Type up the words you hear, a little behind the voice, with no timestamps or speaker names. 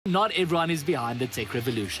Not everyone is behind the tech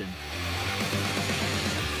revolution.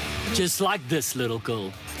 Just like this little girl.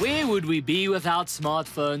 Where would we be without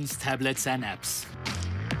smartphones, tablets and apps?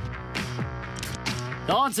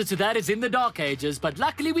 The answer to that is in the dark ages, but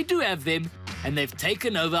luckily we do have them, and they've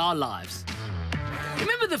taken over our lives.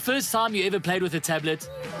 Remember the first time you ever played with a tablet?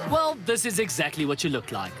 Well, this is exactly what you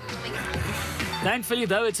look like. Thankfully,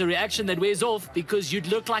 though, it's a reaction that wears off because you'd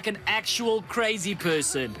look like an actual crazy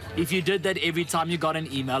person if you did that every time you got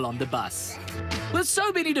an email on the bus. With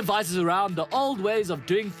so many devices around, the old ways of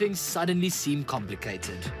doing things suddenly seem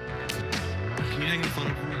complicated. Can you hang the phone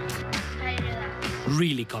up for me? How do you do that?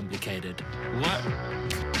 Really complicated.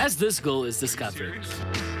 What? As this girl is discovering. Serious?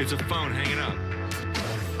 It's a phone, hang it up.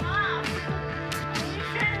 Mom!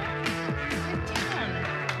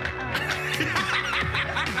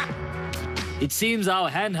 It seems our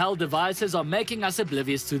handheld devices are making us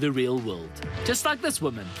oblivious to the real world. Just like this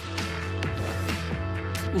woman.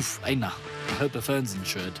 Oof, hey nah. I hope her phone's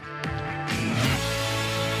insured.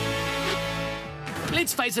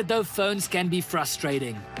 Let's face it though, phones can be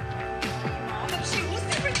frustrating.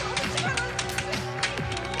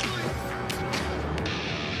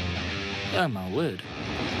 Oh my word.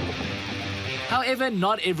 However,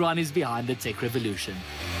 not everyone is behind the tech revolution.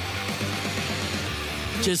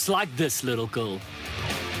 Just like this little girl.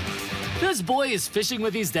 This boy is fishing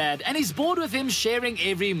with his dad and he's bored with him sharing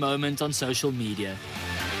every moment on social media.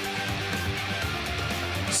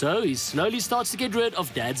 So he slowly starts to get rid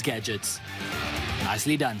of dad's gadgets.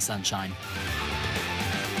 Nicely done, sunshine.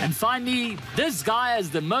 And finally, this guy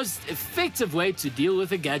has the most effective way to deal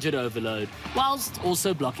with a gadget overload, whilst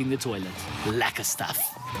also blocking the toilet. Lacquer stuff.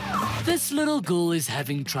 This little girl is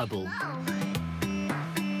having trouble.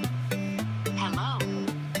 Hello.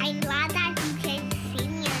 I'm glad that you can see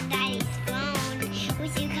me on Daddy's phone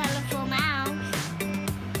with your colorful mouse.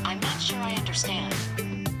 I'm not sure I understand.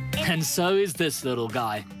 And so is this little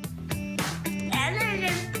guy. I'm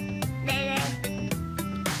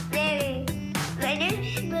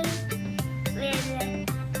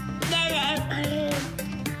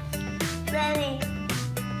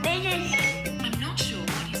not sure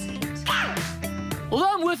what he said.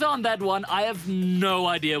 Although I'm with her on that one, I have no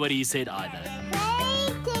idea what he said either.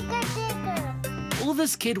 All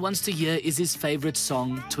this kid wants to hear is his favorite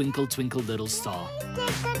song, Twinkle Twinkle Little Star.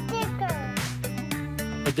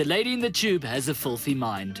 But the lady in the tube has a filthy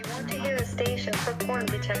mind. Want to hear a station for porn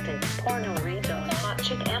detecting? Porno region, hot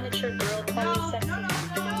chick, amateur girl, party,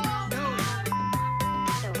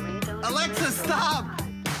 sexy. Alexa, stop!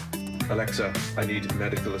 Alexa, I need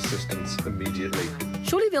medical assistance immediately.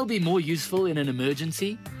 Surely they'll be more useful in an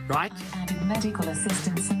emergency, right? Adding medical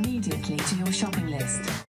assistance immediately to your shopping list.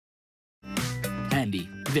 Handy,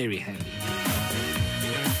 very handy.